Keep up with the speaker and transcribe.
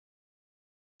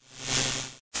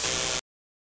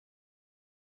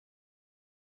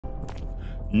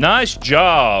Nice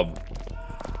job.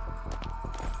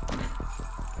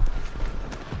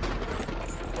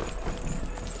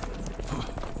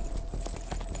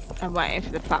 I'm waiting for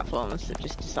the platforms to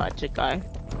just decide to go.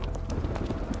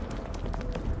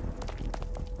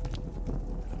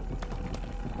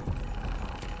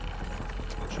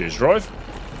 Cheers, drive.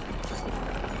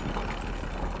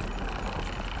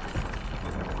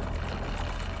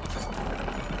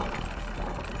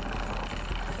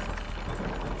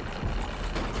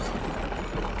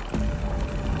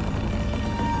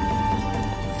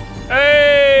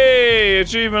 Hey!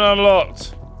 Achievement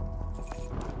unlocked.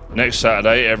 Next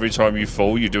Saturday, every time you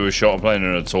fall, you do a shot. I'm playing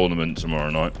in a tournament tomorrow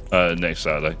night. Next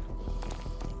Saturday.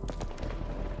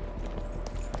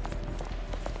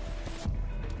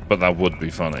 But that would be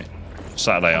funny.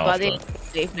 Saturday By after. the end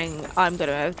of the evening, I'm going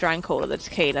to have drank all of the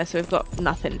tequila, so we've got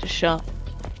nothing to shot.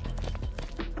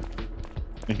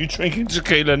 Are you drinking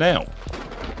tequila now?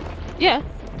 Yeah.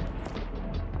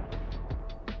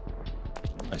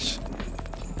 Nice.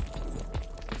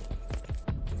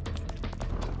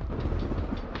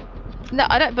 No,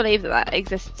 I don't believe that that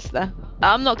exists there.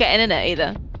 I'm not getting in it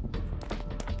either.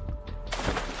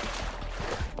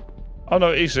 Oh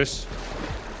no, it exists.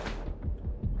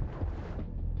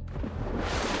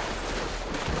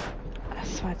 I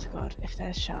swear to God, if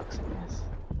there's sharks in this.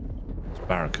 It's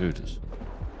barracudas.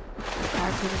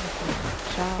 Barracudas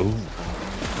are sharks.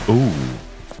 Ooh. Ooh.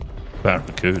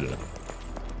 Barracuda.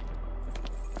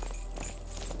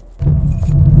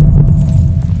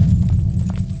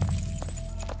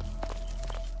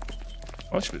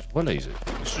 Actually, it's well easy.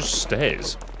 It's just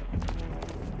stairs.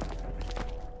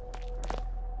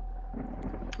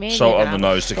 Salt on the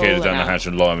nose, tequila down the hatch,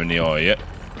 and lime in the eye, yeah?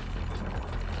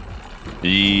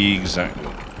 Exactly.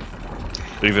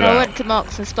 Leave it out. I went to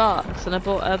Marks and Sparks and I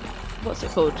bought a, what's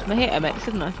it called? Mojito mix,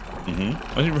 didn't I?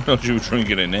 Mm-hmm. I didn't realise you were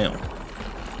drinking it now.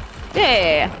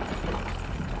 Yeah.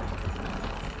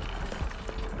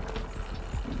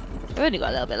 I've only got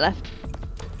a little bit left.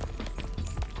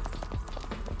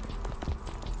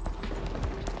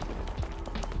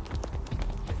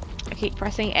 I keep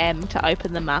pressing M to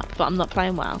open the map, but I'm not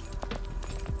playing well.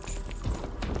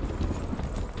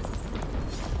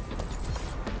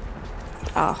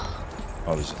 Oh.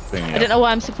 Oh, there's a thing here. I don't know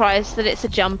why I'm surprised that it's a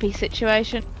jumpy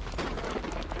situation.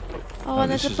 Oh,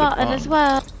 and there's a button as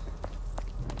well.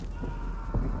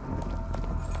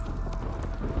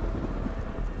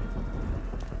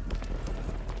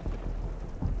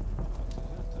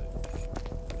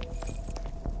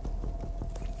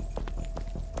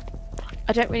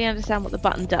 I don't really understand what the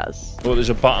button does. Well, there's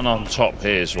a button on top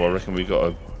here, so I reckon we got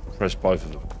to press both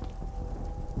of them.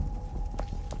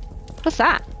 What's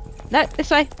that? No, this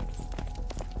way.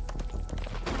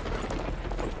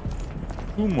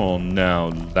 Come on now,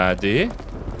 laddie.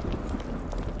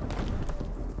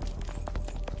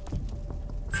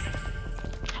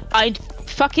 I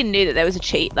fucking knew that there was a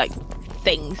cheat, like,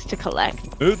 things to collect.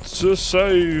 It's a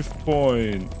save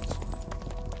point.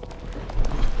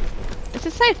 It's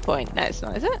a save point. No, it's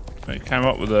not, is it? It came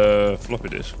up with a floppy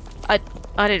disk. I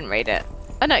didn't read it.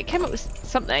 Oh no, it came up with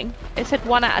something. It said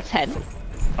 1 out of 10.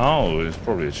 Oh, it's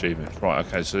probably achievement. Right,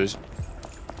 okay, so there's...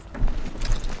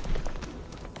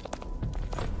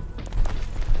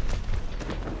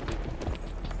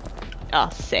 Oh,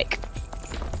 sick.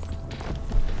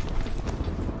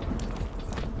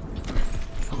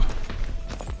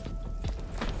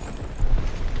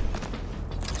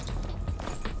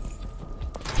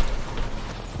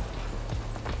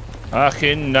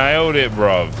 Fucking nailed it,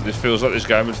 bruv. This feels like this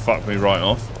game would fuck me right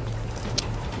off.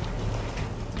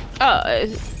 Oh,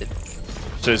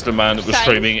 Says the man that was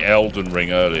streaming Elden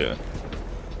Ring earlier.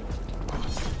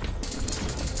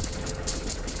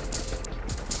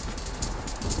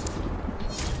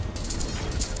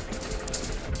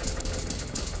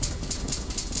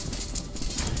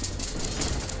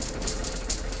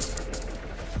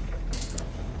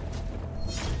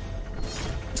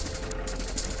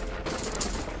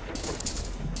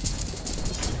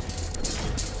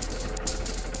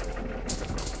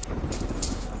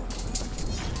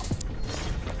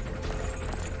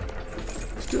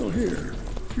 Still here.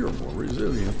 You're more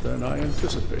resilient than I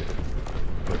anticipated.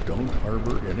 But don't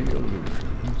harbor any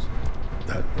illusions.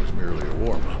 That was merely a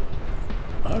warm-up.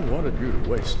 I wanted you to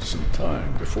waste some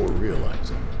time before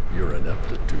realizing your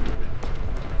ineptitude.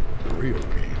 The real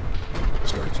game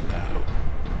starts now.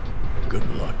 Good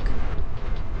luck.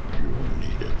 You'll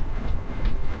need it.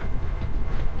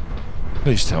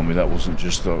 Please tell me that wasn't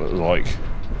just a, like,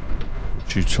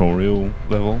 tutorial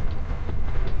level.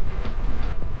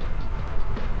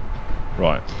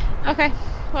 Right. okay.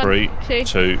 1, 3,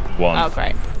 2, 1. Oh,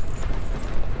 great.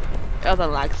 Oh, the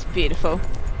lag's beautiful.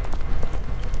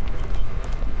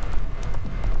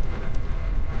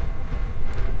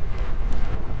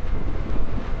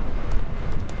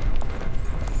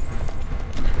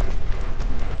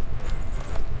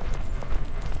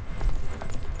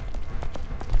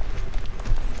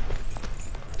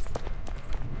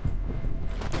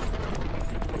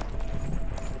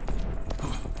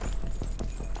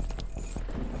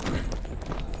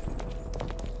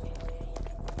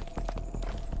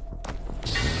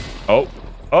 Oh.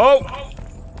 Oh!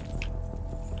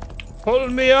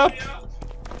 Pulling me up.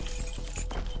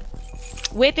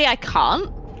 Weirdly, I can't.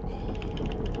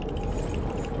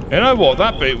 You know what?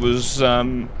 That bit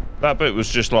was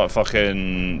just like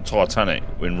fucking Titanic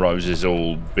when Rose is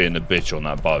all being a bitch on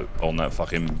that boat, on that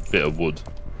fucking bit of wood.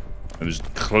 It was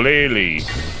clearly,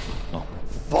 oh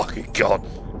fucking god,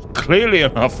 clearly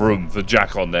enough room for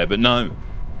Jack on there, but no.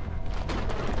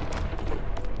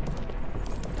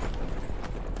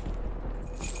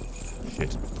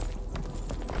 Shit.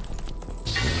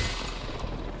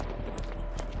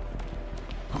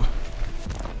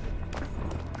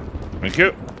 Thank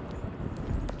you.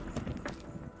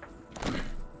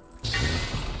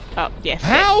 Oh, yes.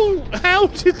 How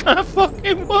did that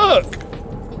fucking work?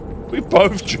 We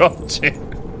both jumped in.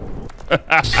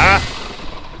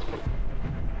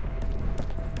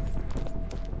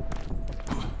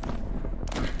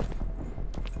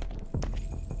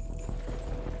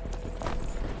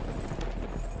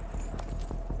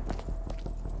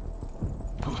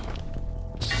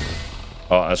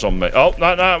 Oh, that's on me. Oh,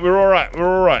 no, we're all right.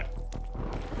 We're all right.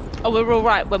 Oh, we're all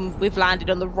right when we've landed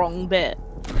on the wrong bit.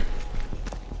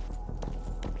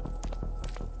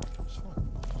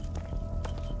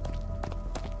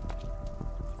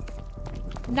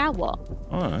 Now what?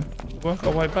 All right. Work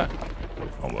our way back.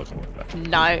 I'll work our way back.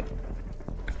 No.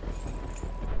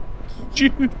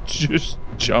 Did you just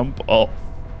jump off?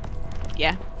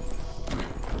 Yeah.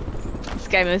 This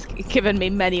game has given me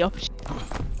many opportunities.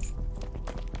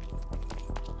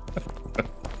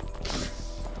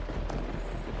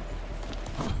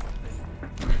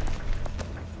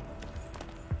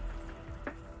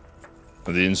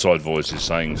 The inside voice is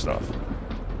saying stuff.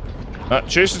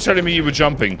 Cheers for telling me you were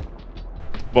jumping,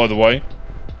 by the way.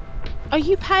 Are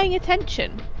you paying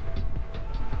attention?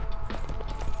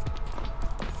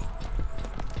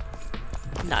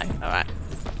 No, alright.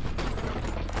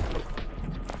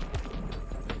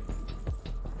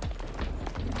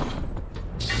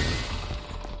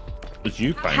 Are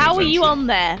you paying How attention? are you on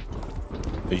there?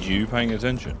 Are you paying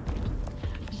attention?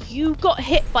 You got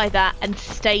hit by that and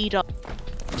stayed on.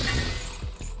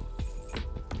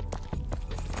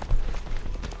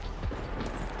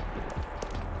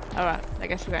 Alright, I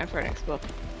guess we're going for an explore.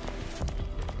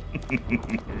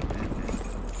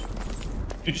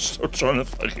 You're still trying to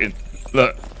fucking...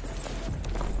 Look.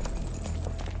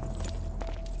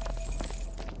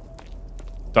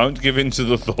 Don't give in to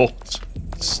the thought.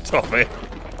 Stop it.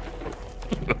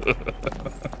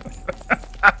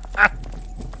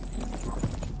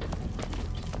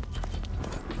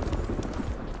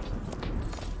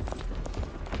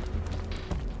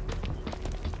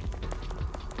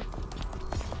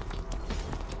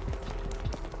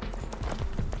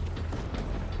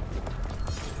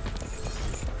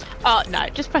 Oh, no,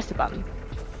 just press the button.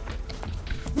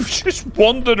 We've just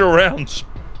wandered around.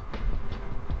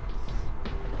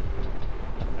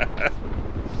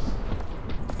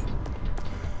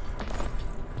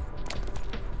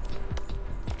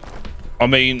 I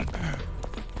mean,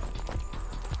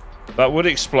 that would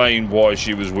explain why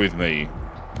she was with me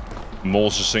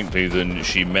more succinctly than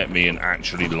she met me and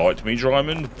actually liked me,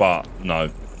 Dryman, but no,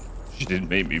 she didn't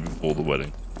meet me before the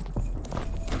wedding.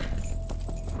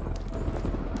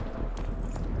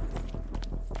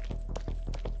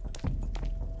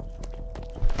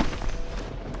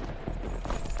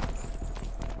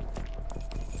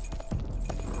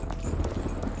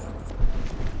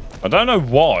 I don't know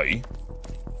why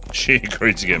she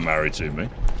agreed to get married to me.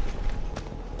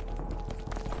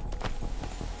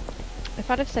 If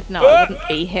I'd have said no, I wouldn't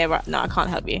be here right now. I can't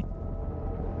help you.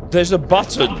 There's a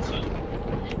button.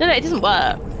 No, it doesn't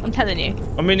work. I'm telling you.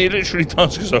 I mean, it literally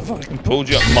does because I fucking pulled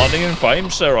you up money and fame,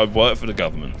 sir. I work for the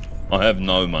government. I have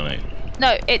no money.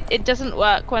 No, it doesn't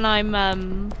work when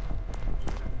I'm,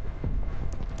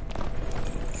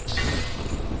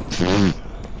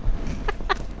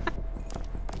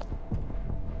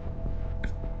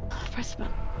 Press the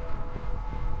button.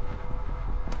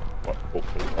 What?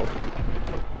 Oh.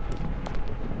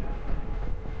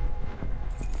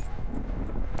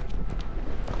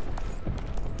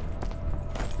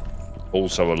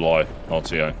 Also a lie,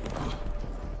 RTO.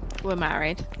 We're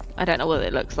married. I don't know what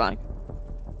it looks like.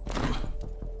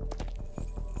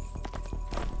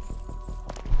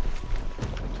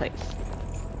 Please.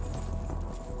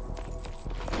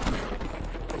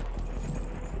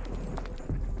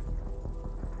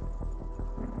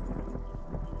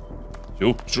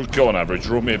 Go on, Average,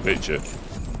 draw me a picture.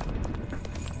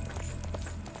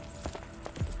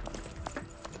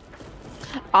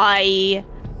 I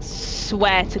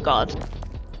swear to God.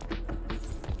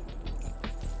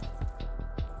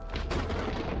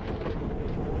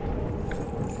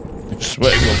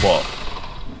 sweating on what?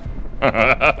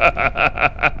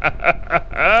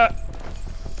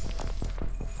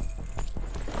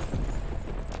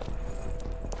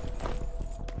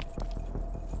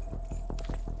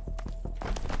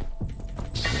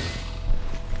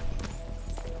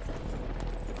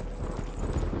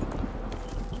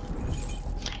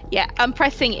 Yeah, I'm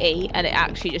pressing E and it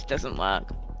actually just doesn't work.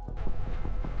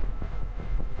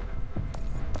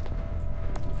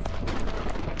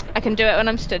 I can do it when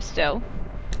I'm stood still.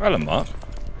 Hello, Mark.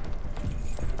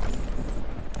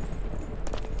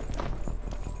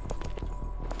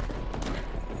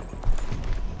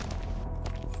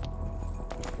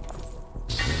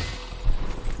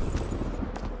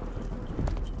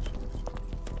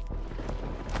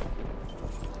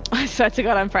 I swear to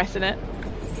God, I'm pressing it.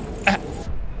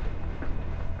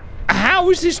 How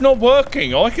is this not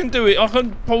working? I can do it. I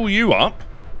can pull you up.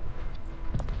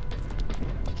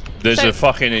 There's a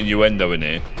fucking innuendo in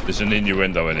here. There's an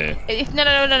innuendo in here.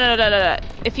 No.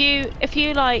 If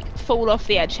you like fall off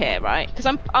the edge here, right? Because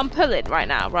I'm pulling right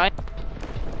now, right?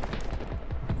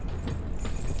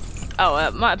 Oh,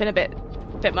 it might have been a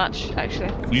bit much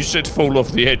actually. You said fall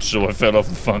off the edge, so I fell off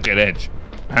the fucking edge.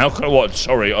 How can what?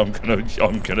 Sorry, I'm gonna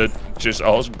just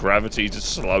ask gravity to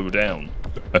slow down.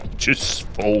 Just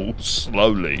fall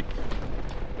slowly.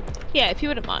 Yeah, if you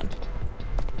wouldn't mind.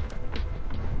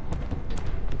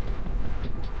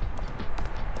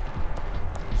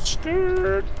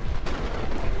 Skirt.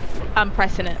 I'm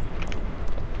pressing it.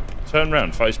 Turn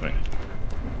round, face me.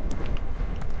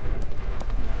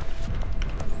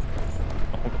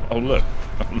 Oh look.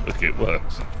 Oh look, it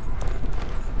works.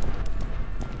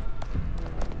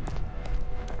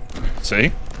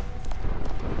 See?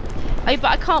 Oh, but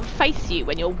I can't face you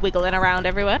when you're wiggling around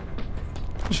everywhere.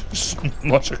 It's not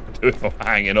much I can do if I'm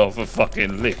hanging off a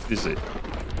fucking lift, is it?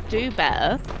 Do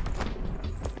better.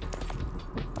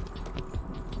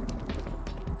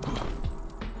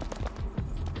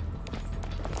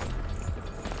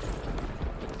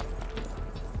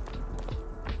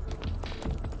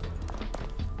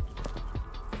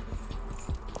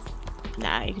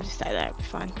 Nah, you can just stay there, it'll be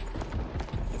fine.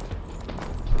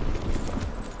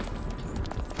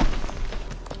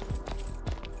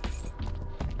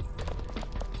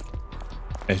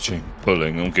 Edging,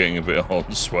 pulling, I'm getting a bit of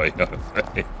hot sway over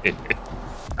here.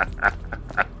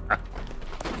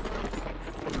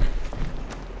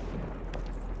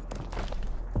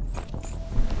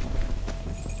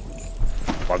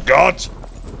 My God!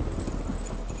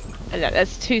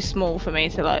 That's too small for me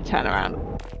to like turn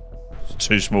around. It's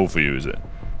too small for you, is it?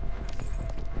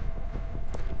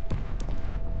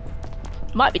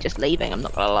 Might be just leaving, I'm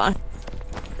not gonna lie.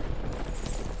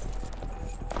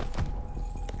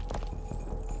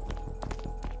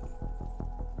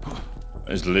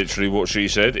 Is literally what she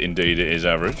said. Indeed, it is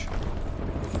average.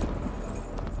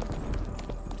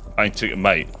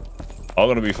 Mate, I'm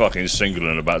gonna be fucking single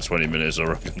in about 20 minutes, I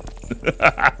reckon.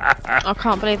 I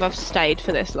can't believe I've stayed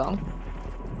for this long.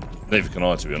 Neither can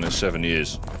I, to be honest. 7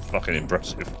 years. Fucking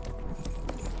impressive.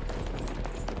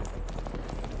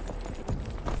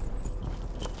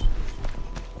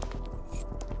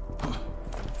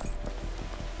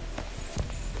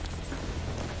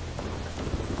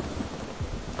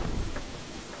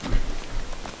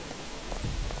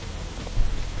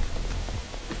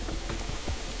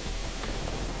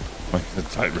 Making the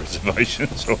tight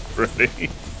reservations already.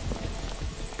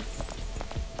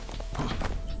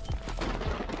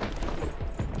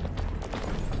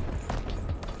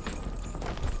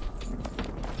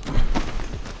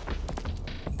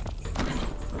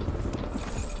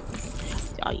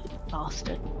 Oh, you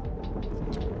bastard.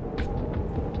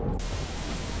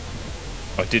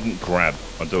 I didn't grab.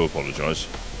 I do apologise.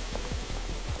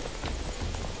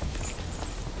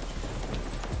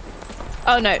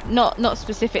 Oh no, not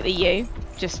specifically you.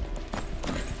 Just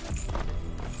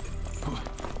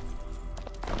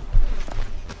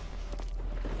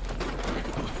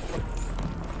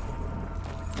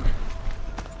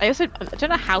I don't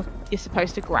know how you're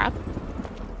supposed to grab.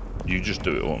 You just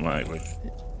do it automatically.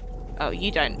 Oh,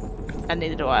 you don't, and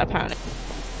neither do I apparently.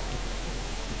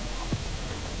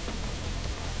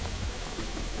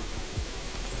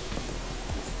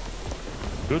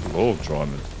 Good lord,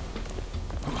 Dryman.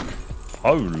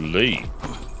 Holy!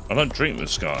 I don't drink with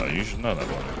Scar. You should know that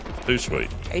one. It's too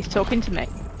sweet. He's talking to me.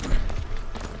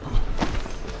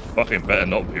 Fucking better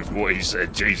not be what he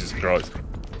said. Jesus Christ.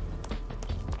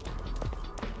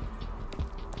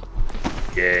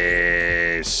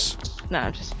 Yes. No,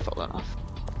 I'm just falling off.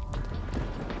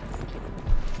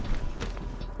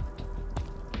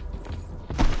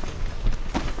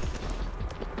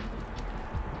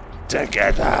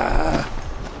 Together.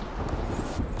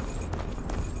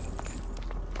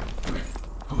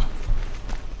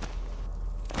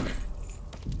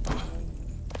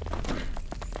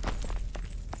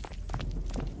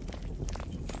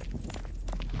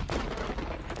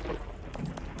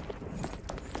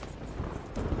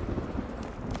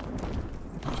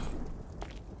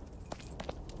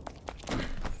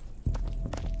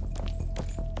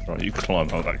 You climb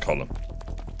up that column.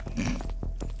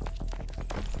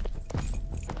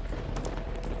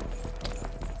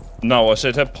 No, I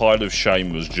said her pile of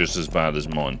shame was just as bad as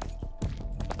mine.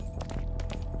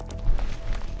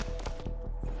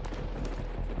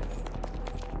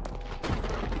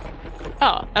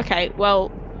 Oh, okay.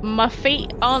 Well, my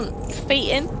feet aren't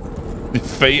feeting.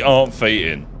 Feet aren't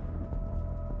feeting.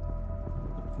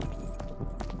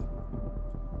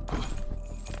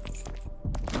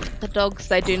 The dogs,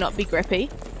 they do not be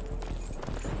grippy.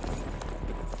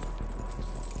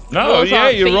 No, Yours yeah,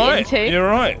 aren't you're feeding right. too. You're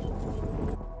right.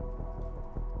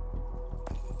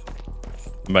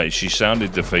 Mate, she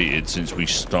sounded defeated since we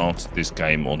started this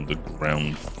game on the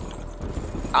ground.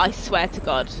 I swear to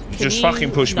God. You just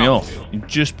fucking pushed me off. You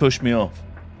just pushed me off.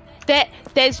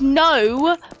 There's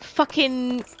no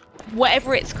fucking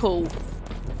whatever it's called.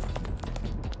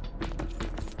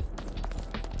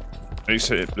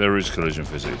 Except there is collision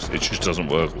physics. It just doesn't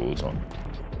work all the time.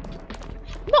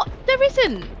 Not, there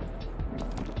isn't.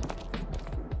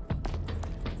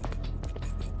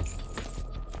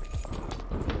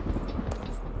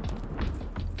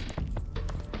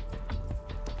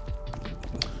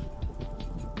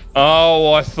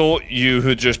 Oh, I thought you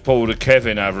had just pulled a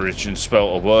Kevin average and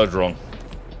spelt a word wrong.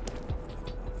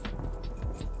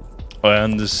 I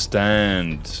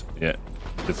understand. Yeah.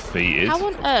 Defeated. How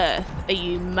on earth are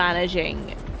you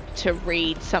managing to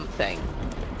read something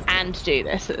and do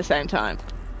this at the same time?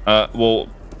 Well,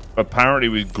 apparently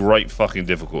with great fucking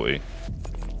difficulty.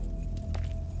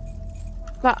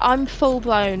 Like, I'm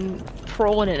full-blown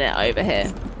prawning it over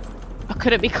here. I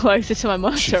couldn't be closer to my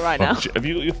monitor right now. Have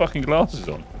you got your fucking glasses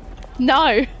on? No,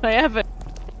 I haven't.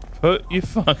 Put your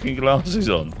fucking glasses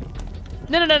on.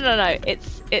 No.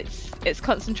 It's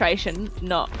concentration,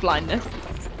 not blindness.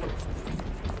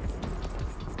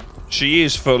 She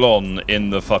is full on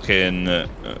in the fucking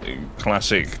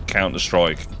classic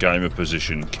Counter-Strike gamer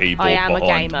position. Keyboard I am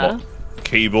behind a gamer.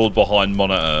 Keyboard behind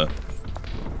monitor.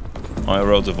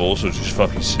 IRL divorce, or just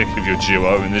fucking sick of your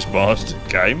duo in this bastard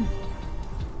game.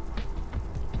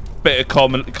 Bit of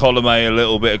column A, a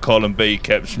little bit of column B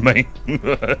keeps me.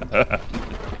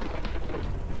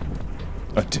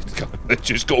 They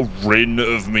just got rid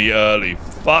of me early.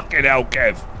 Fucking hell,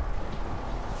 Kev.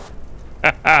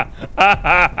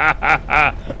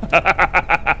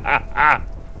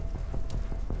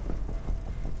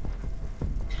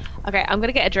 Okay, I'm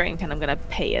gonna get a drink and I'm gonna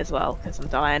pee as well because I'm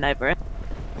dying over it.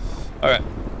 Okay.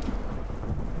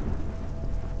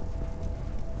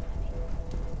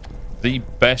 The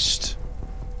best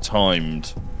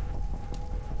timed.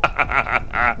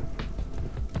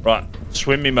 Right,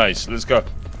 swim me, mace. Let's go.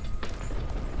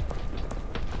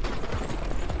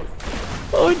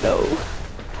 Oh no.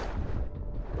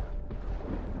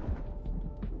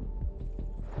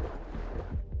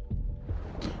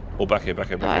 Oh, back here, back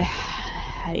here, I back here.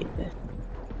 hate this.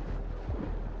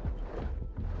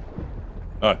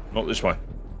 No, not this way.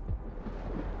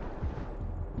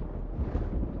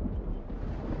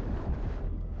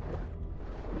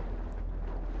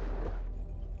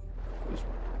 This way.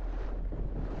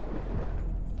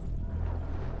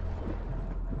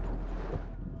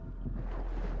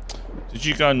 Did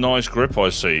you go nice grip? I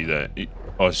see there.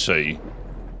 I see.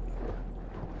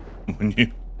 When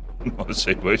you, I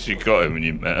see where she got him when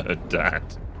you met her dad.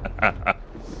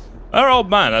 Our old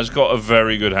man has got a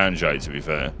very good handshake, to be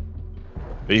fair.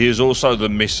 But he is also the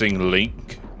missing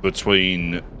link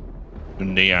between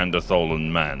Neanderthal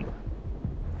and man.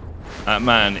 That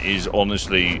man is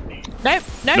honestly... Nope.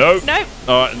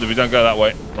 Alright, we don't go that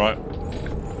way. Right.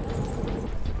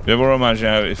 You ever imagine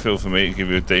how it feel for me to give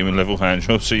you a demon level hand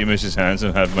job, see you miss his hands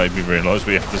and have made me realise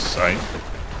we have the same?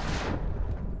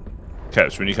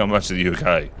 Caps, when you come back to the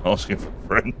UK, asking for a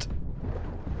friend.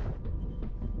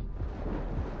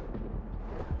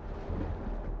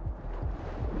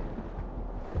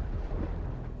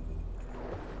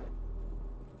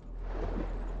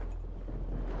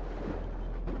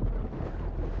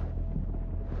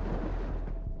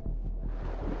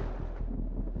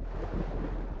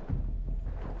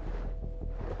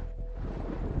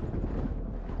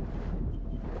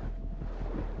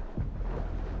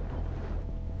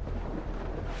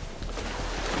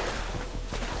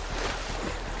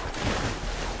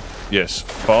 Yes,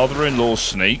 father-in-law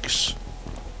Sneakz.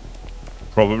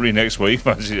 Probably next week.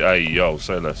 Hey, yo,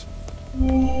 say less.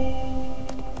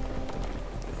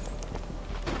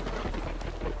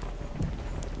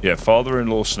 Yeah,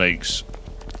 father-in-law Sneakz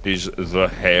is the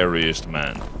hairiest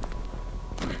man.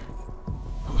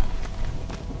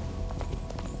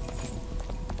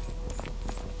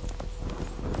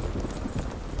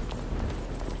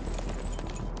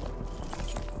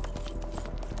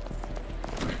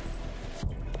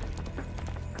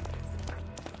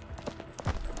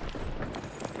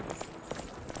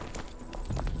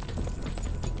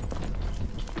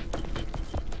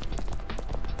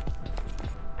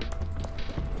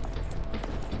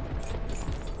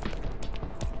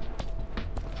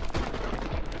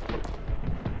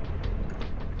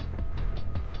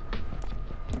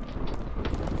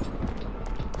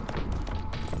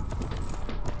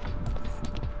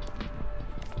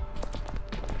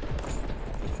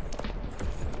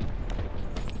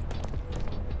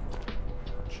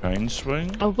 Chain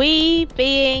swing? Are we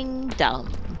being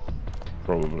dumb?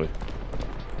 Probably.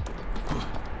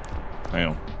 Hang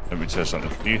on. Let me test something.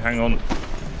 Can you hang on?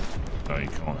 No, you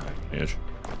can't hang on the edge.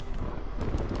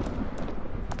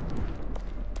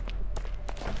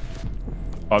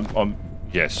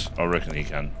 Yes, I reckon he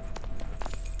can.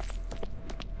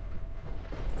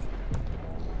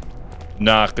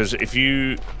 Nah, because if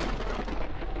you...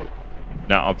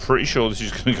 Now, I'm pretty sure this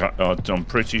is going to... I'm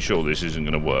pretty sure this isn't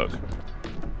going to work.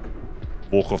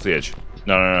 Walk off the edge.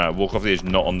 No. Walk off the edge,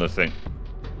 not on the thing.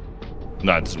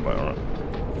 No, it doesn't work. All right.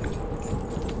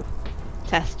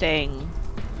 Testing.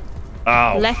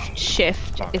 Oh. Left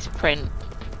shift is print.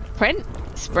 Print?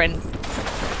 Sprint.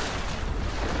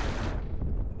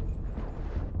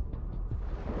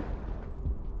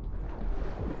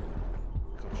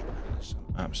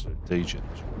 Absolute DJ.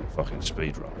 Fucking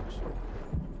speedrunners.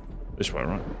 This way,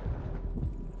 right?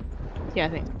 Yeah, I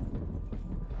think.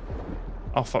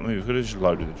 Oh, fuck me. We could have just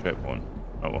loaded the checkpoint.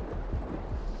 Oh, well.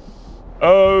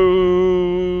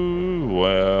 Oh,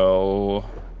 well.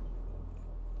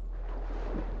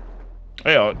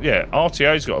 Yeah,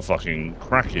 RTA's got a fucking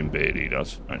cracking beard, he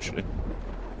does, actually.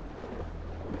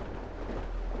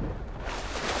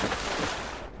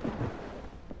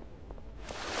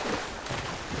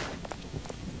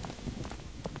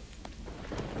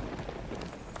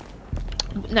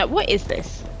 No, what is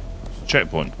this?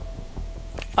 Checkpoint.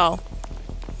 Oh.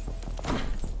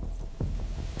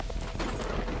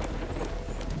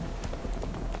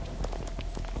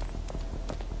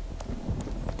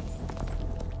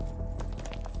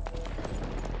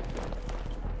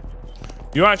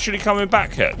 You actually coming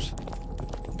back, Kebs?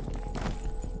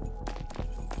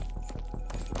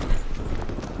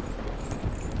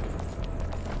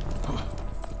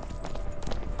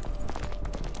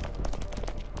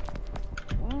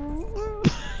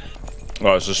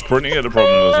 Right, so sprinting at the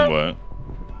problem doesn't work.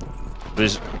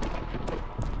 There's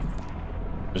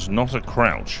not a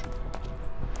crouch.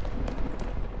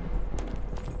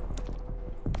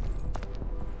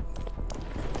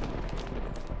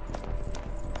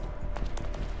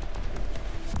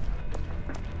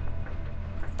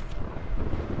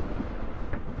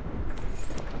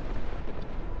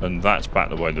 And that's back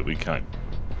the way that we came.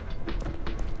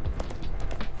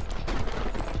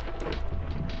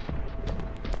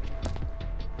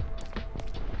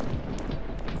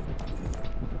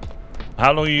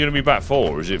 How long are you going to be back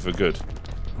for, or is it for good?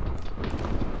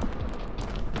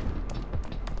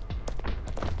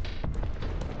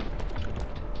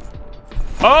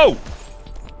 Oh!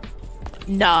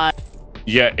 No.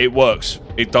 Yeah, it works.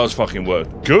 It does fucking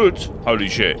work. Good? Holy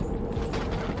shit.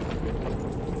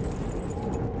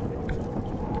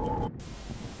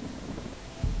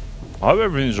 I hope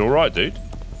everything's alright, dude.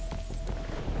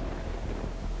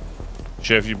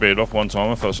 Shave your beard off one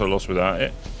time. I felt so lost without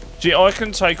it. See, I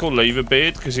can take or leave a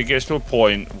beard because it gets to a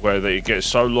point where it gets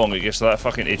so long, it gets to that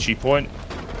fucking itchy point,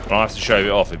 and I have to shave it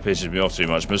off. It pisses me off too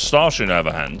much. Moustache, on the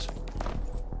other hand,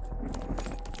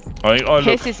 I think I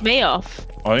look... Pisses me off.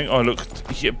 I think I look...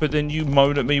 Yeah, but then you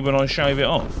moan at me when I shave it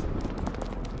off.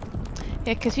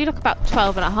 Yeah, because you look about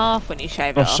 12 and a half when you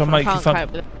shave it off. So make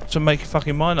your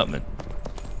fucking mind up then.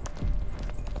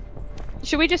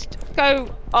 Should we just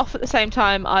go off at the same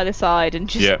time, either side, and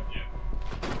just... Yeah.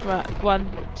 Right,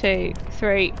 1, 2,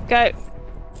 3, go.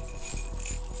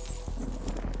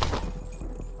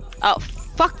 Oh,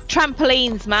 fuck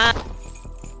trampolines, man.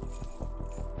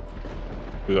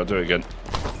 We gotta do it again.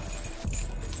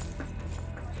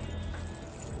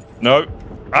 No.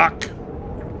 Ack.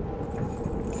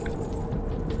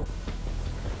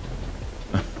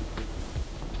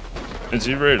 Is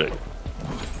he really?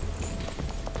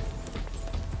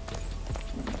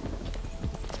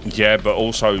 Yeah, but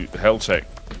also, Helltech,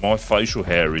 my facial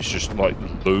hair is just like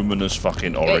luminous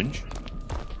fucking orange.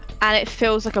 And it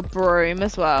feels like a broom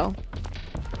as well.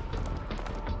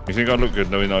 You think I look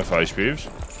good knowing no face pubes?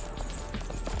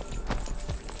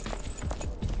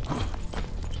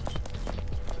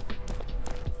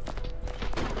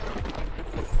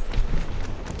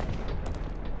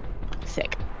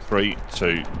 Sick. 3,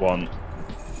 2, 1.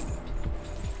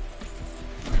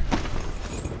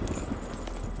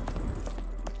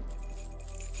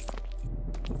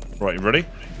 Right, you ready?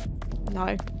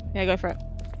 No. Yeah, go for it.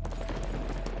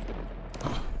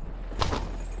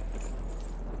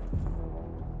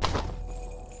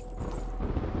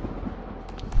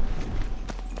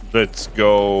 Let's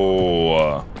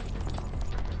go.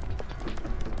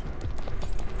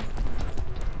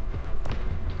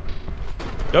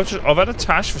 I've had a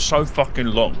Tash for so fucking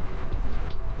long.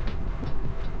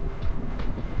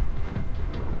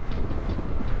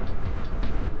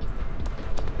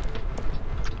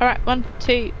 Alright, 1,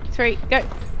 2, 3, go.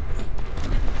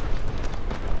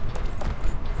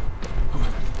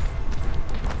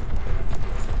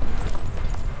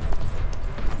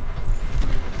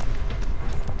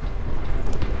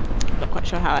 Not quite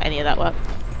sure how any of that worked.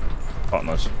 Fuck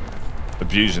knows.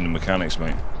 Abusing the mechanics,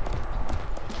 mate.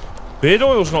 Beard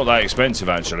oil's not that expensive,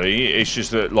 actually. It's just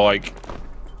that, like,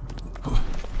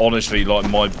 honestly, like,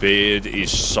 my beard is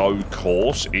so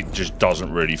coarse, it just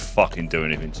doesn't really fucking do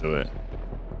anything to it.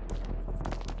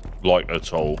 Like,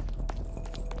 at all.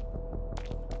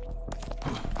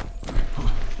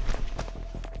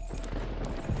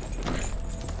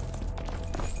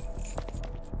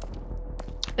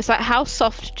 It's like, how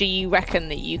soft do you reckon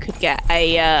that you could get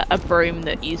a broom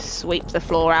that you sweep the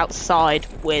floor outside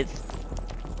with?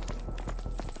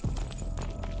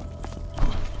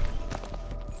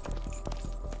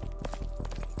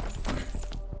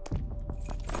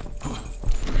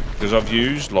 Because I've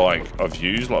used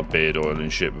like beard oil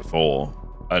and shit before,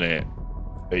 and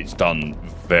it's done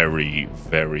very,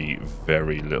 very,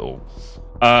 very little.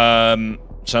 Sounds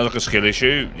like a skill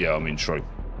issue. Yeah, I mean, true.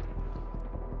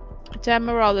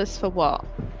 Dermarollers for what?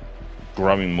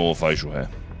 Growing more facial hair.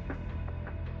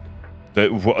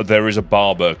 There is a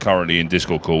barber currently in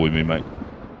Discord call with me, mate.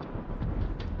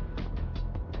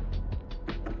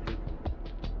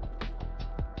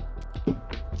 I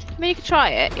mean, you could try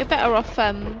it. You're better off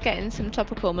getting some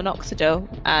topical minoxidil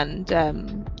and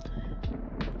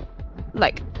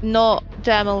like, not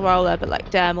dermal roller, but like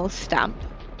dermal stamp,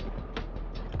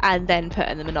 and then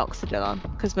putting the minoxidil on,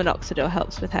 because minoxidil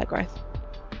helps with hair growth.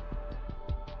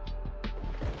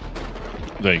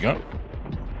 There you go.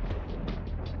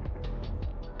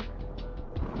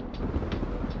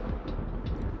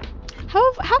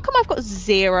 How come I've got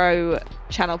 0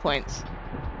 channel points?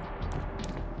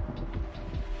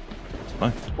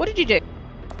 Nice. What did you do?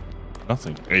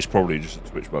 Nothing. It's probably just a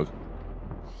Twitch bug.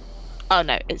 Oh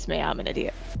no, it's me. I'm an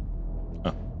idiot.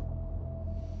 Oh.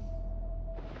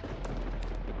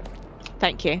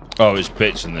 Thank you. Oh, it's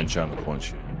bits and then channel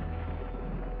points.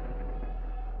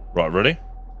 Right, ready?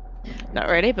 Not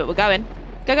really, but we're going.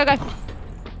 Go, go, go.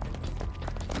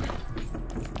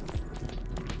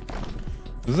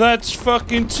 That's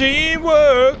fucking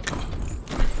teamwork!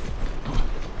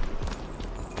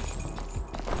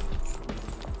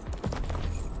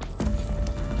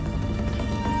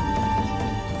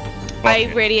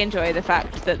 I really enjoy the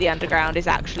fact that the underground is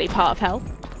actually part of hell.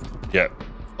 Yeah,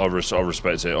 I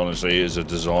respect it, honestly, as a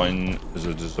design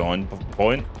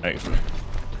point. Excellent.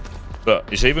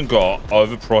 Look, it's even got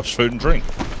overpriced food and drink.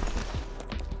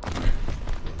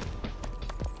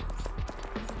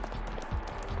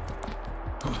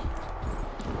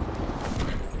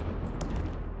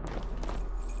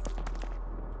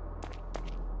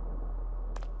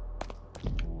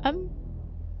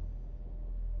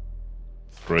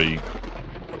 Three,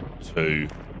 2,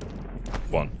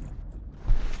 1.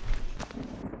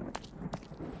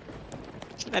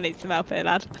 I need some help here,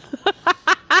 lad.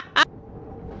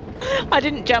 I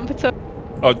didn't jump at all.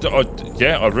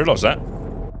 Yeah, I realised that.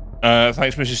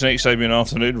 Thanks, Mrs Sneakz, saved me an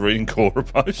afternoon reading Quora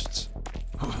posts.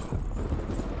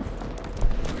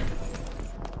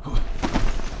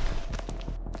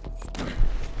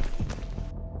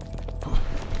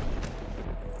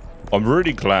 I'm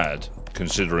really glad,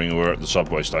 considering we're at the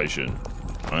subway station,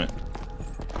 right,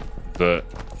 that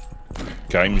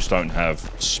games don't have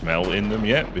smell in them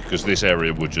yet, because this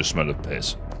area would just smell of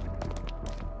piss.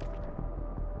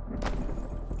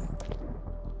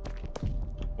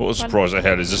 What a surprise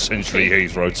ahead is essentially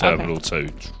Heathrow Terminal 2.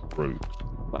 True.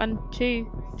 1,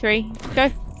 2, 3,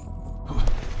 go.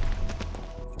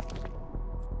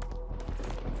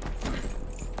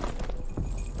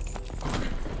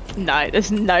 No,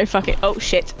 there's no fucking... Oh,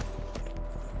 shit.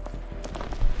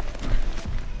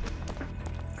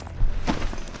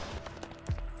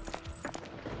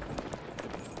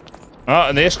 Ah,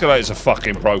 and the escalators are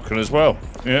fucking broken as well.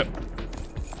 Yep.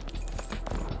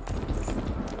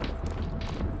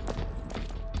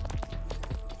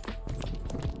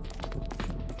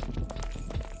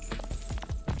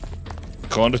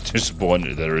 Kind of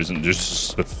disappointed there isn't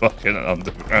just a fucking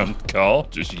underground car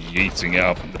just yeeting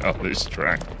up and down this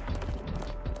track.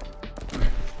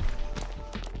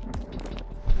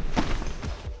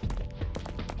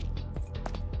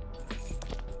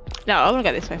 No, I want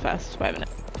to go this way first. Wait a minute.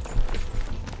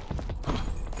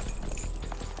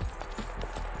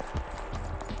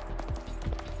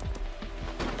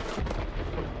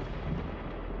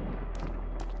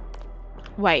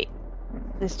 Wait,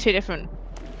 there's 2 different...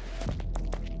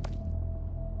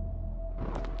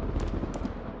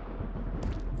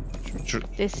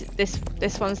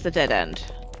 This one's the dead end,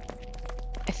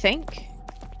 I think.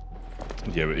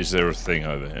 Yeah, but is there a thing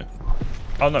over here?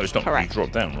 Oh no, it's not. Correct. You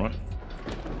drop down, right?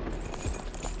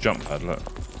 Jump pad, look.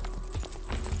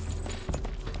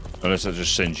 Unless that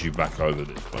just sends you back over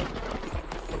this way.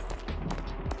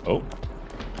 Oh.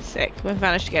 Sick. We've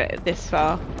managed to get it this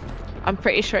far. I'm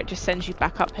pretty sure it just sends you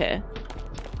back up here.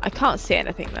 I can't see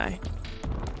anything though.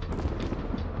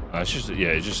 It's just, yeah,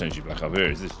 it just sends you back up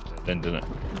here. Is this then, doesn't it?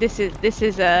 This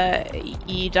is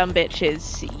you dumb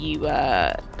bitches. You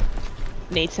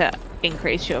need to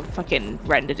increase your fucking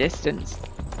render distance.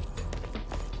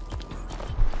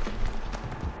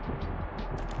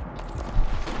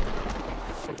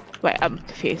 Wait, I'm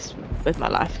confused with my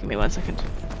life. Give me 1 second.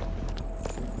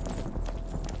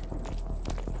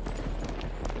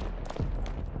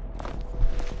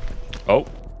 Oh.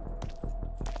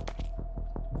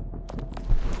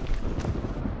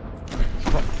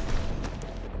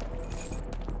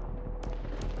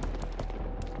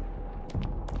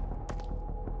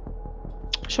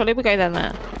 Surely we go down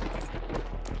there.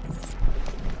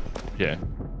 Yeah.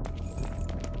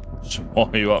 So why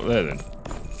are you up there then?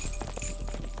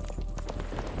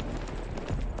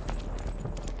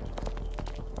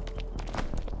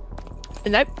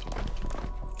 Nope.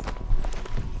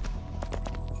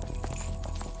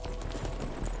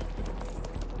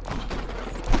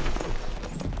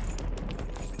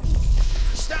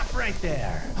 Stop right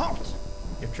there! Halt!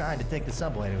 You're trying to take the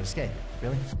subway to escape.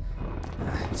 Really?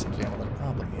 Seems we have a little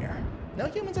problem here. No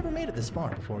humans ever made it this far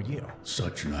before you.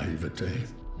 Such naivete.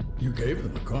 You gave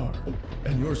them a car,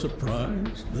 and you're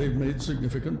surprised they've made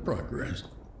significant progress.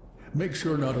 Make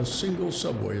sure not a single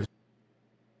subway is...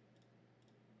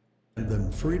 And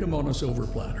then freedom on a silver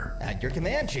platter. At your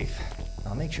command, Chief.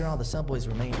 I'll make sure all the subways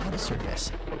remain out of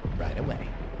service right away.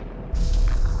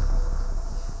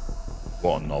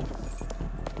 What a knob.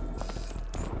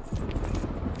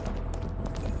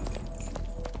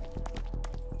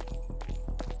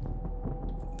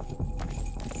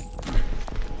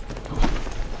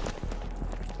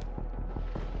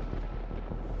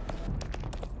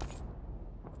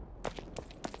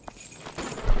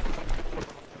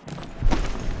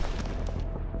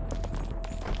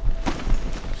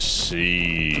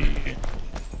 See.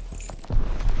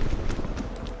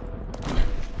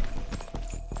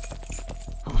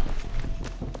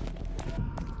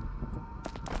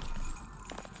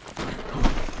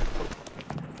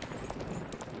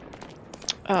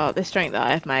 Oh, this drink that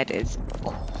I have made is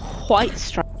quite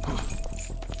strong.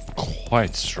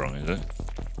 Quite strong, is it?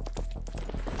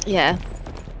 Yeah,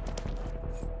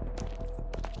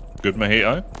 Good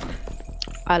mojito?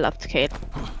 I love tequila.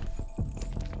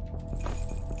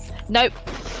 Nope.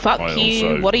 Fuck I you.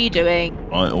 also- What are you doing?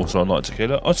 I also like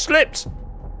tequila. I slipped!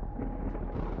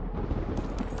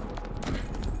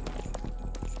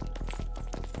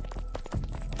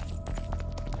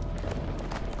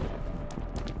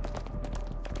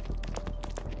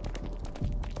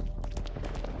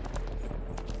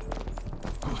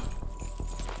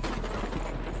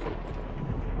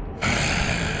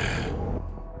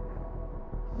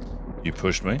 You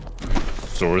pushed me.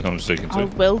 Sorry, I'm sticking I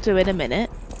to. will do in a minute.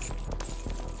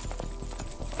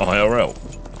 IRL.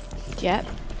 Yep.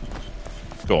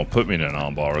 Go on, put me in an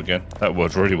armbar again. That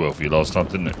worked really well for you last time,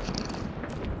 didn't it?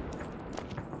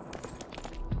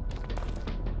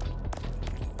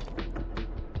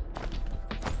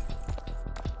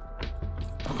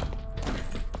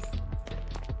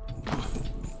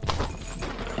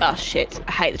 Oh shit.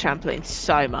 I hate the trampoline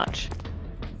so much.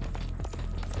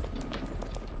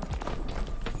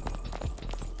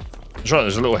 That's right,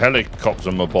 there's a little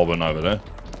helicopter bobbing over there.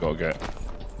 Gotta get.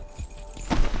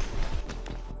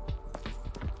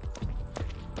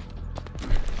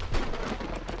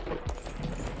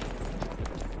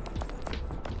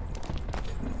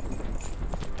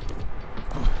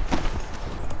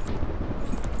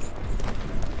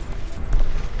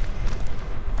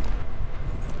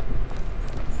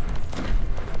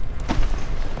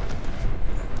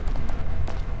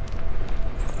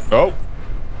 Oh!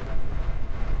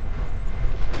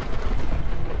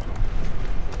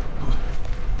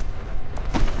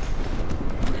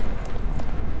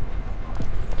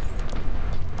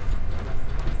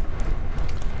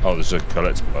 Oh, there's a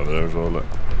collectible over there as well, look.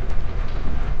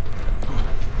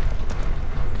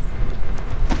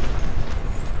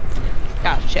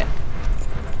 Oh shit.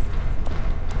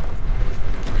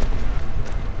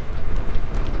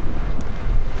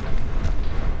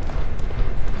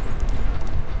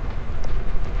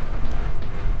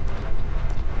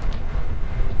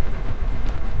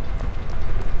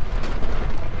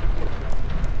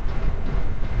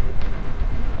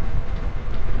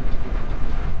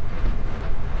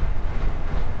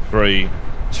 Three,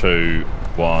 two,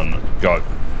 one, go.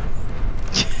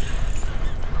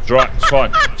 It's alright, it's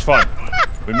fine, it's fine.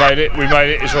 We made it,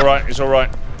 it's alright, it's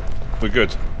alright. We're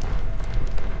good.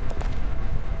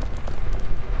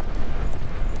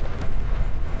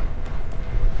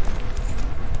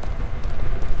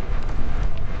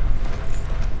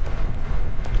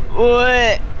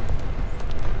 What?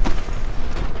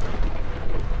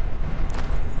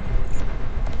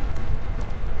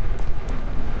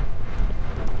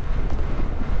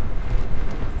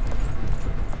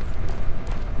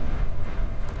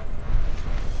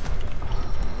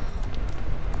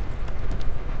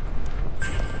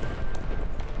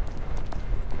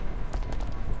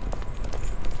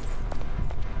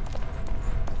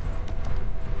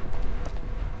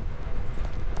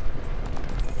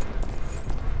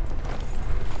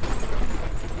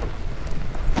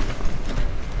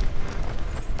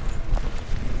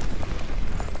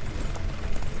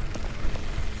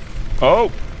 Oh,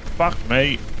 fuck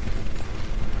me.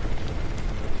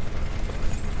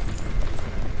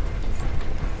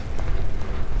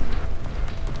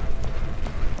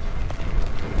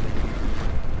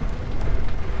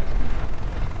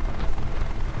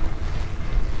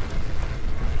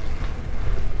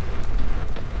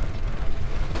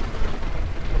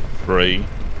 Three,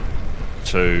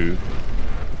 2,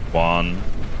 1,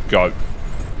 go.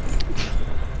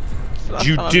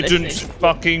 You didn't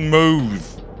fucking move.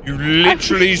 You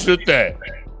literally stood there.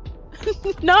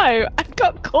 No, I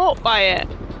got caught by it.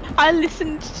 I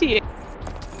listened to you.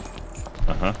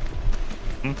 Uh-huh.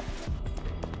 Do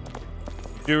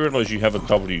you realise you have a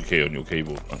W key on your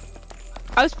keyboard, right?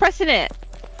 I was pressing it.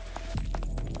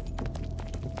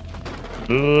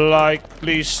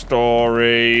 Likely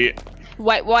story.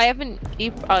 Wait, why haven't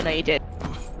you... Oh, no, you did.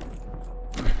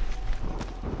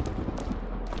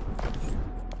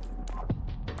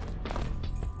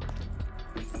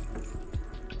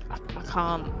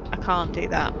 I can't do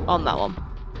that on that one.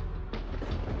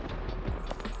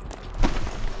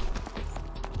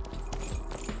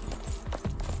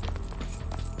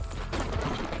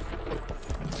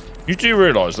 You do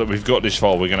realise that we've got this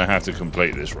far, we're going to have to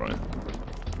complete this, right?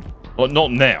 Well,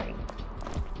 not now.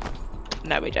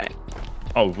 No, we don't.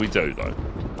 Oh, we do, though.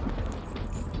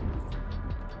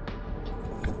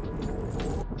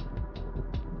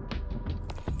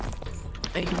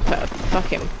 You can put a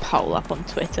fucking poll up on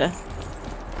Twitter.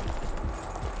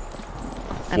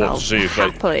 And What, I'll to see if they...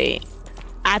 happily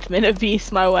admin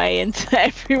abuse my way into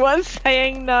everyone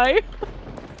saying no.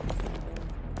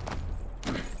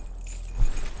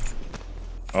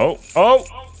 Oh, oh!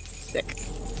 Sick.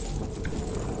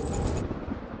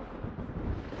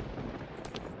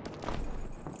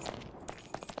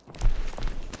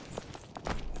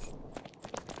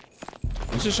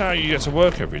 Is this how you get to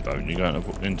work every day when you're going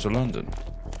into London?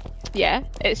 Yeah,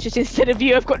 it's just instead of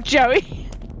you, I've got Joey.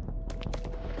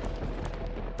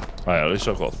 Hey, at least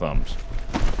I've got thumbs.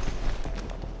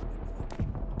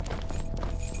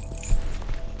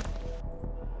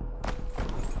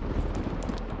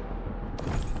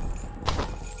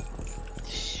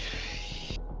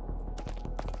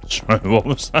 Sorry, what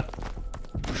was that?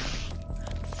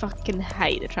 Fucking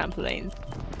hate the trampolines.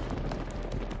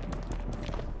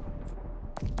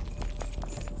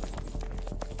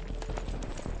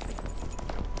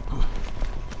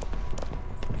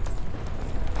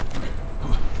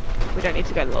 We don't need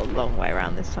to go the long way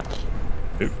around this time.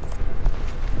 Nope.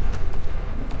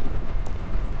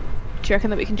 Do you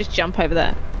reckon that we can just jump over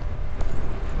there?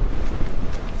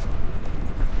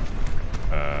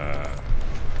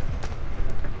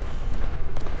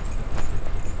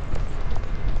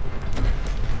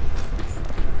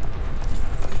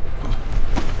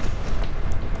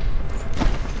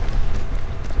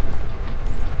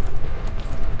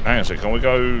 Hang on a second, can we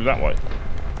go that way?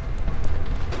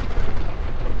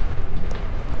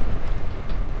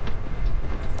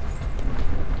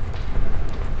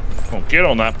 Come on, get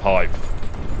on that pipe.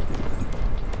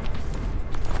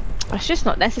 It's just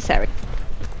not necessary.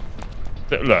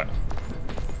 Look.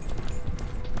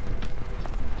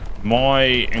 My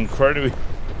incredibly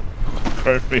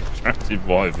attractive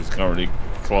wife is currently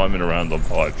climbing around on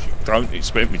pipes. You don't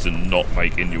expect me to not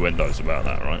make innuendos about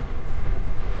that, right?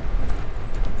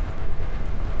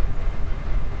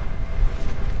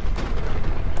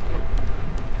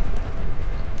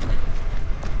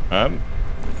 I'm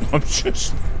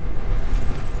just...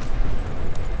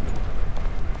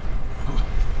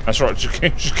 That's right,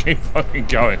 just keep fucking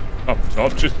going.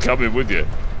 I'm just coming with you.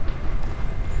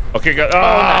 Okay, go.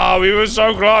 Ah, we were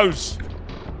so close!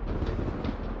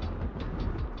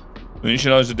 I think she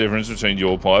knows the difference between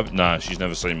your pipe. Nah, she's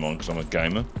never seen one because I'm a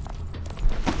gamer.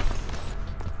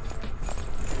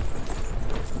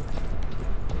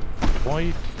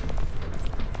 Why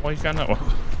are you going that way?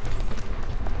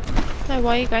 No,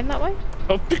 why are you going that way?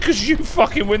 Oh, because you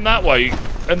fucking went that way,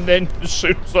 and then as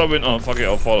soon as I went, oh fuck it,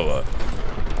 I'll follow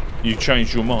her, you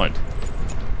changed your mind.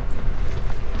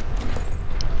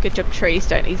 Good job trees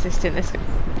don't exist in this.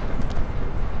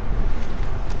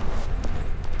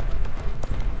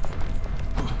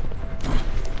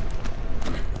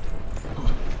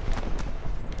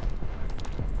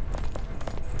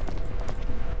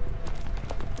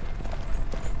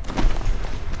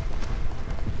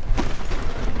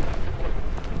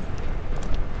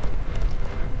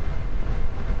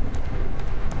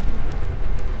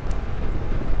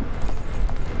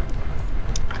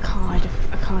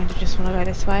 I kind of just want to go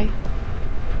this way.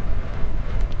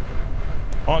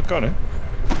 Alright, got it.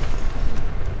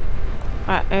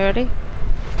 Alright, early.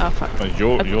 Oh fuck. Oh,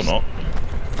 you're not.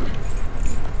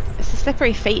 It's the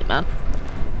slippery feet, man.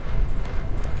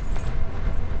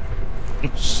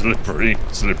 slippery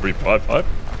pipe.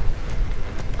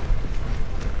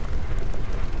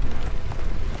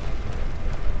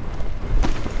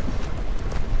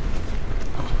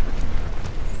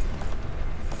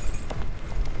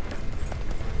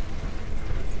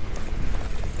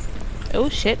 Oh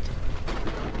shit.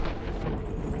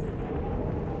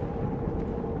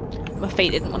 My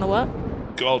feet didn't want to work.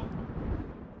 God.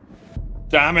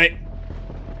 Damn it.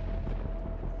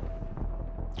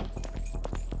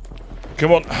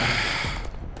 Come on.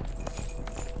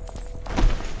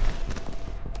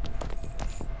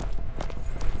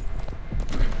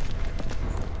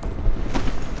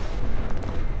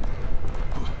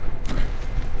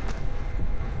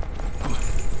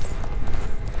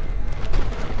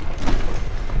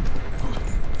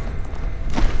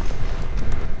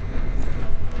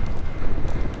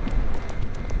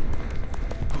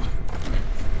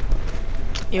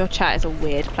 Your chat is a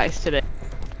weird place to be.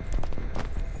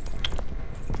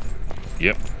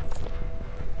 Yep.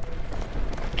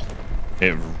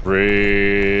 It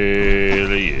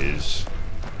really is.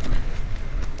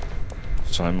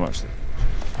 So much.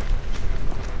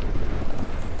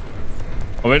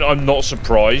 I mean, I'm not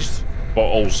surprised, but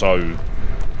also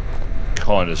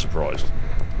kind of surprised.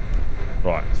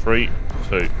 Right, 3,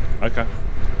 2, okay.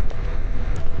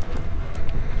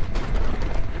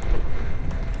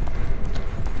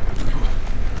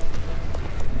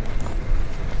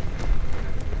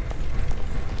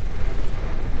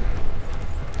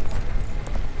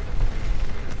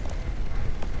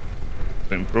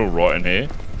 We're all right in here.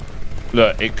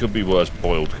 Look, it could be worse.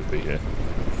 Boiled could be here.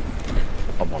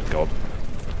 Oh my god.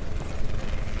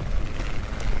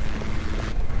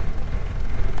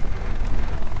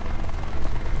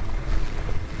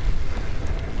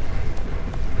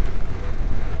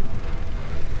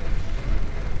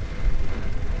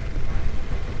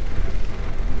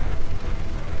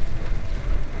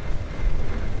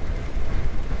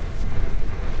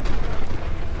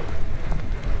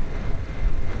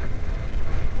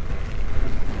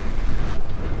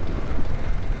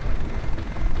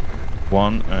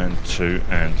 One and 2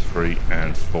 and 3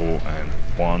 and 4 and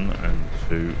 1 and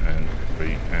 2 and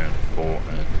 3 and 4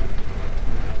 and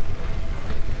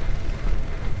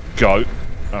go.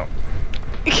 Oh.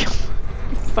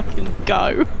 Fucking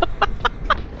go.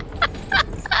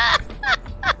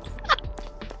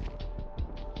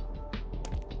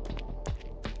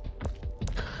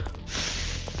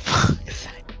 Fuck's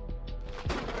sake.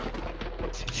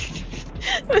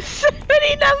 There's so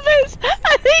many numbers.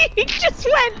 I think he just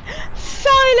went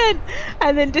silent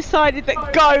and then decided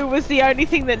that go was the only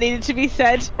thing that needed to be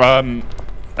said. How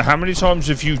many times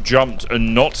have you jumped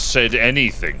and not said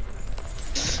anything?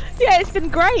 Yeah, it's been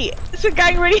great. It's been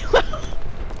going really well.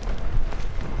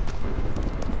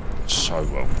 So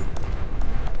well.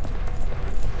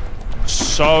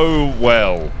 So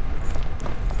well.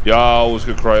 Yeah, what's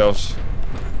good, Krayos?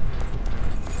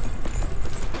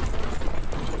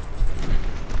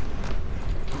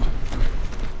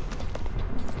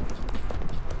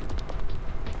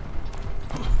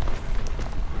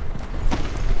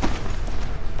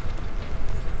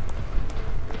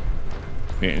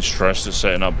 Getting stressed at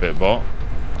setting up Bitbot.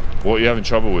 What are you having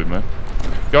trouble with, man?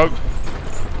 Go!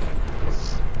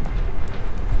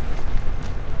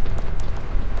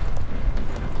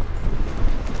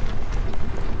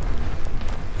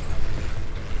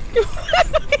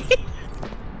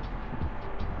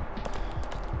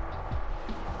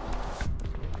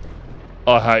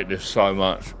 I hate this so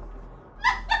much.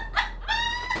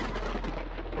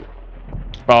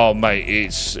 Oh mate,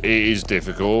 it is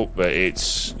difficult, but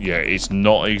it's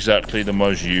not exactly the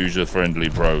most user-friendly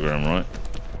program, right?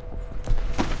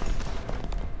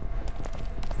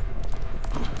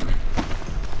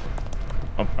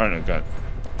 I'm trying to go.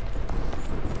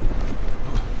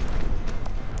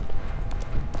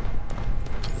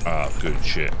 Ah, good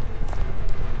shit.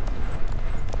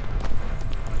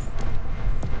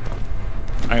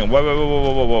 Hang on,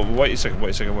 wait a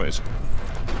second.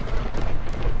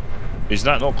 Is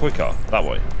that not quicker? That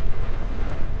way?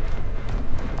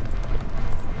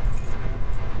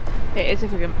 It is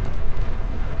if we can.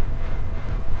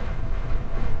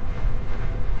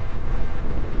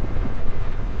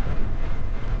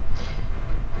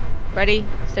 Ready,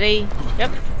 steady,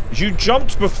 jump. You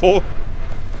jumped before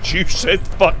you said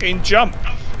fucking jump.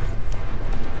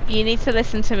 You need to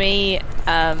listen to me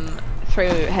through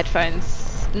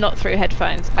headphones, not through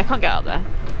headphones. I can't get out there.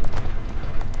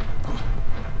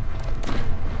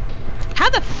 How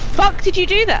the fuck did you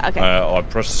do that? Okay. I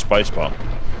pressed the space bar.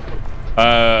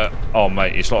 Oh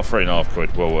mate, it's like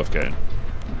 £3.50. Well worth getting.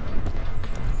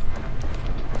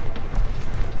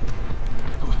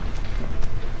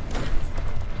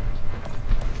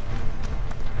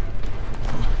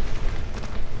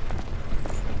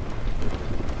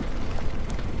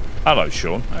 Hello,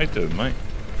 Sean. How you doing, mate?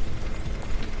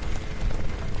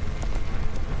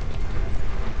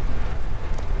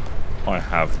 I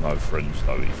have no friends,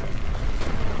 though, Ethan.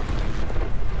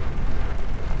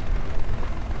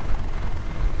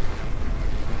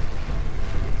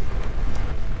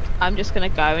 I'm just gonna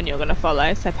go and you're gonna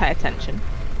follow, so pay attention.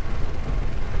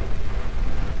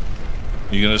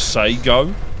 You gonna say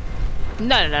go?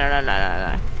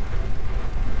 No.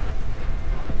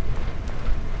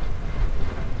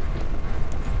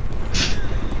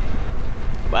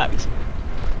 Worked.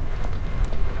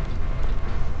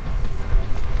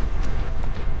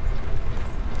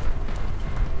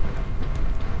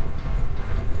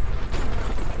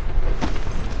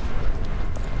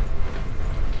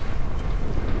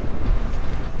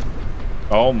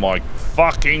 Oh my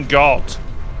fucking god!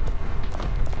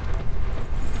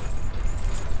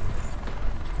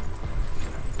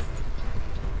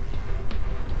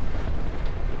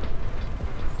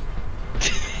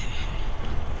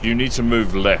 You need to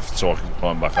move left so I can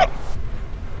climb back up.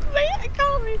 Mate, I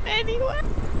can't move anywhere.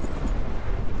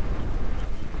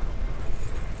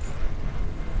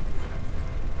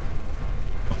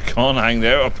 I can't hang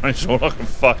there up. That's all I can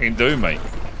fucking do, mate.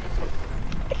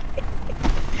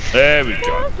 There we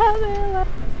go.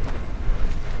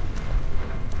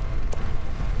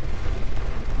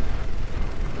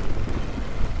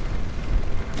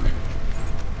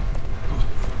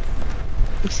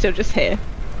 I'm still just here.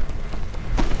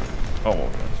 Oh,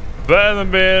 that's better than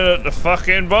being at the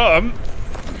fucking bottom.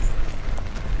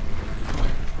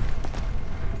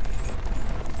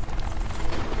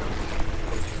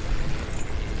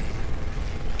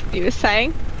 You were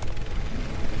saying?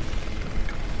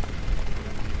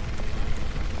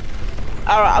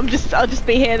 Alright, I'll just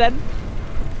be here then.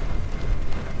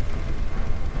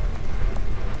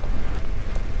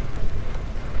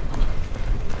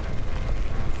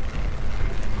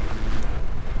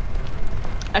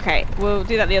 Okay, we'll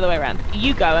do that the other way around.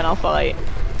 You go and I'll follow you.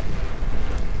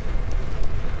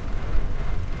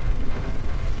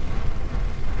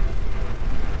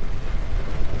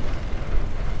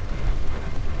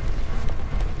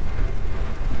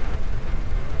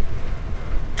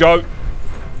 Go.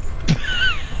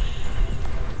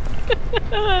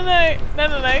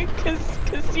 No,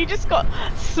 because you just got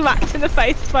Smacked in the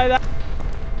face by that.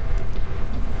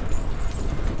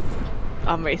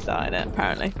 I'm restarting it,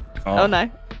 apparently. Oh no.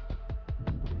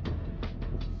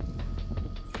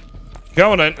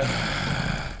 Go on then.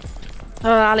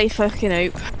 Oh, Ali fucking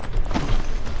oop.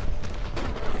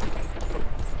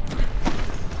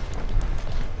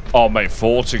 Oh mate,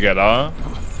 4 together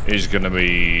is gonna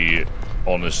be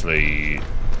honestly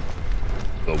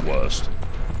the worst.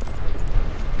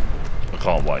 I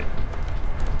can't wait.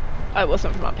 Oh, it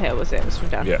wasn't from up here, was it? It was from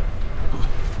down. Yeah.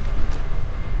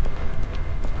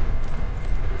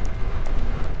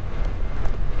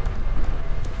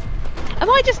 Am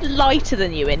I just lighter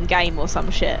than you in game or some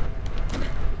shit?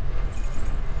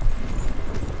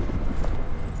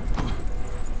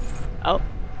 Oh.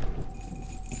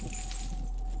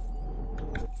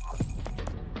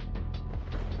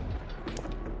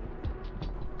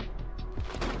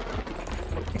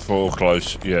 Four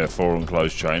close, yeah, 4 on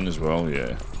close chain as well,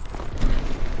 yeah.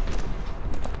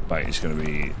 Mate, it's gonna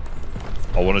be.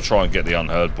 I want to try and get the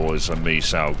Unheard boys and me,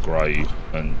 Sal, Gray,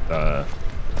 and Dan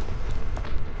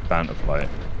to play it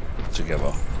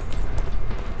together.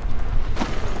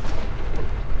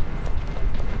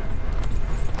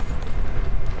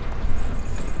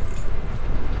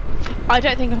 I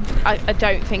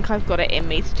don't think I've got it in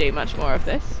me to do much more of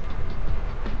this.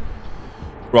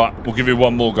 Right, we'll give it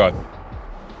one more go.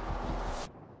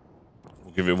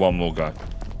 We'll give it one more go.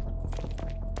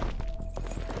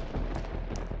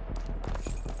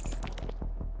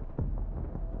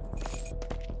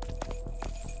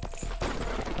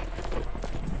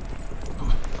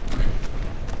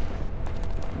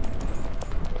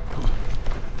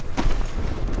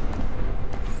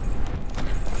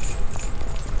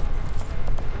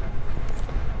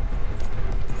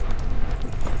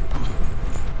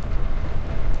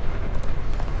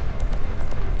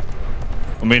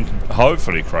 I mean,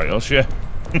 hopefully Kratos, yeah.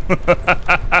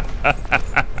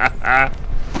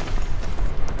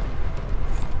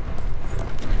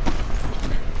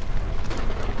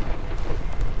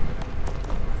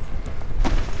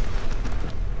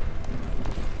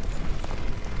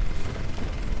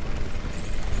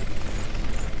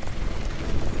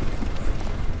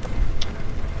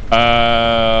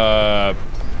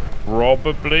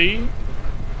 Probably.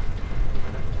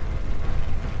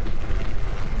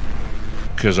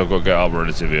 Because I've got to get up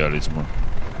relatively early tomorrow.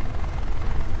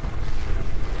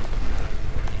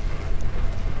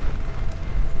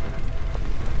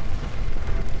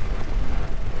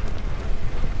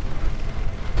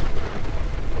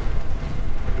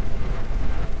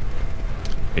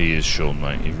 He is Sean,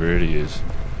 mate. He really is.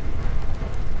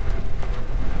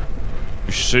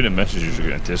 You should see the messages you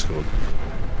get in Discord.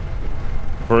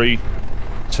 3,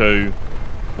 2,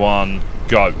 1,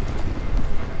 go.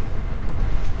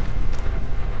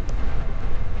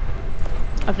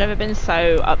 I've never been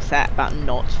so upset about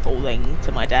not falling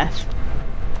to my death.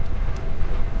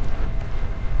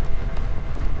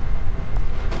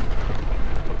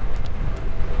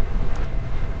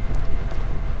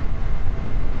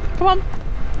 Come on.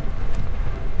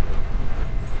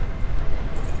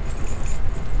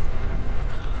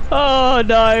 Oh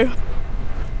no.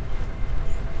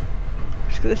 I'm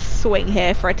just gonna swing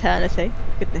here for eternity.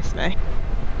 Goodness me.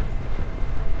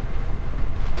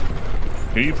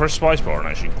 Can you press spacebar and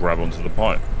actually grab onto the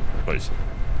pipe, please?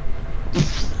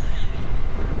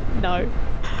 No.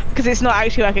 Because it's not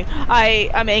actually working.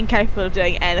 I'm incapable of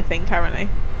doing anything currently.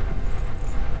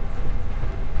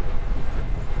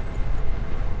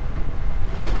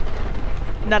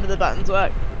 None of the buttons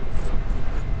work.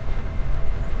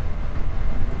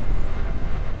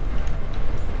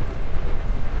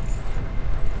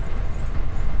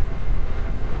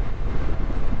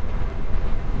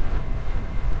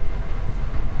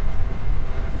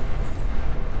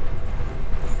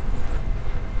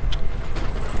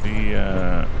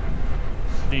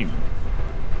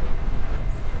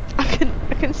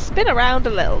 I can spin around a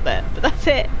little bit, but that's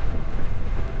it.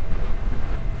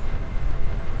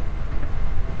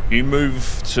 You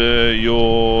move to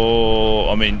your...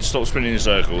 I mean, stop spinning in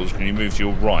circles. Can you move to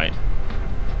your right?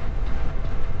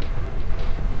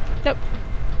 Nope.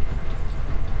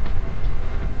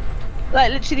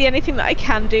 Like, literally the only thing that I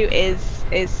can do is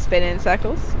spin in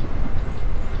circles.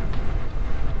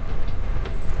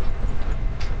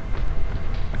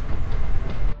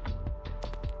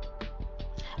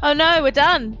 Oh no, we're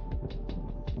done.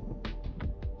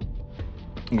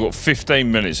 We've got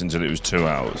 15 minutes until it was 2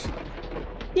 hours.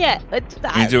 Yeah,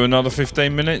 Can you do another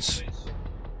 15 minutes?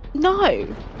 No.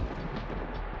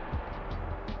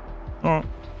 Alright.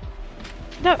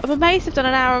 No, I'm amazed I've done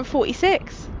an hour and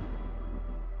 46.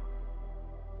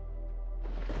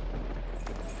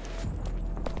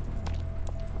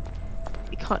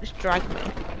 You can't just drag me.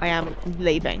 I am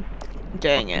leaving. I'm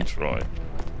doing it. That's right.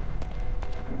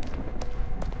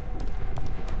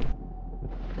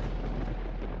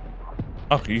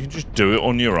 Okay, you can just do it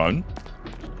on your own.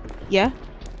 Yeah.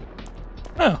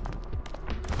 Oh.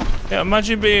 Yeah,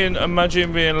 imagine being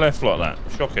left like that.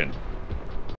 Shocking.